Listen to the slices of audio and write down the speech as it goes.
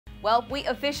Well, we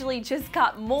officially just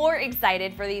got more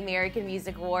excited for the American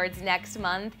Music Awards next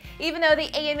month. Even though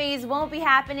the AMAs won't be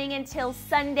happening until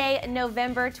Sunday,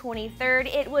 November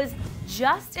 23rd, it was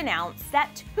just announced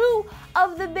that two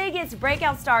of the biggest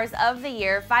breakout stars of the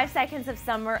year, 5 Seconds of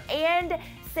Summer and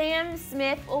Sam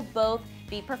Smith, will both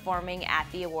be performing at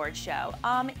the award show.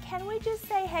 Can we just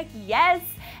say heck yes?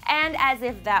 And as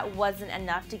if that wasn't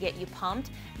enough to get you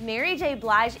pumped, Mary J.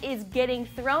 Blige is getting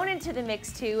thrown into the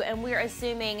mix too, and we're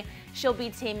assuming she'll be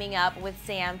teaming up with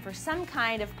Sam for some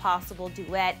kind of possible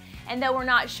duet. And though we're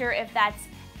not sure if that's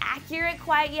accurate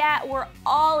quite yet, we're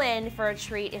all in for a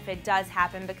treat if it does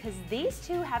happen, because these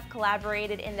two have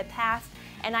collaborated in the past,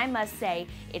 and I must say,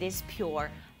 it is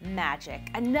pure magic.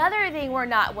 Another thing we're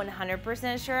not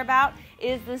 100% sure about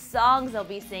is the songs they'll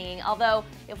be singing, although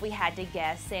if we had to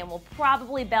guess, Sam will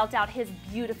probably belt out his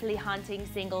beautifully haunting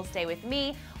single Stay With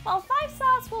Me, while 5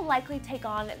 Sauce will likely take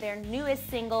on their newest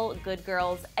single, Good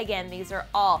Girls. Again, these are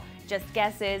all just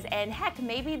guesses, and heck,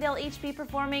 maybe they'll each be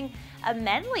performing a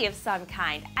medley of some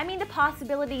kind. I mean, the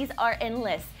possibilities are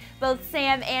endless. Both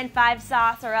Sam and 5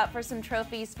 Sauce are up for some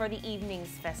trophies for the evening's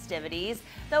festivities,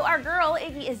 though our girl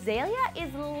Iggy Azalea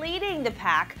is leading the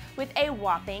pack with a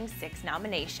whopping 6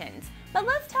 nominations. But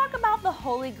let's talk about the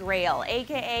Holy Grail,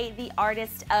 aka the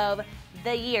Artist of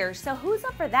the Year. So who's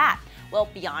up for that? Well,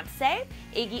 Beyonce,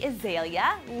 Iggy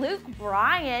Azalea, Luke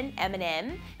Bryan,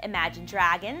 Eminem, Imagine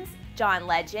Dragons, John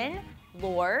Legend,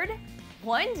 Lorde,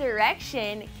 One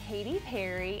Direction, Katy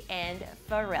Perry, and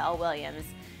Pharrell Williams.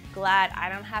 Glad I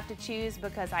don't have to choose,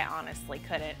 because I honestly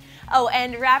couldn't. Oh,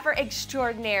 and rapper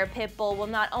extraordinaire Pitbull will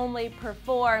not only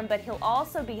perform, but he'll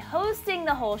also be hosting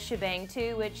the whole shebang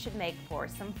too, which should make for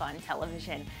some fun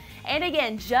television. And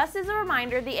again, just as a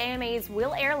reminder, the AMAs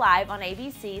will air live on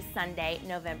ABC Sunday,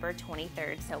 November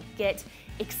 23rd, so get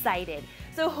excited.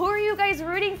 So who are you guys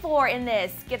rooting for in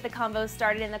this? Get the convo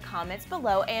started in the comments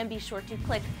below, and be sure to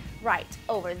click right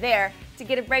over there to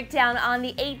get a breakdown on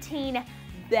the 18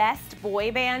 best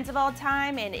boy bands of all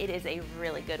time, and it is a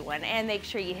really good one. And make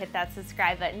sure you hit that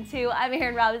subscribe button too. I'm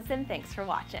Erin Robinson. Thanks for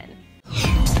watching.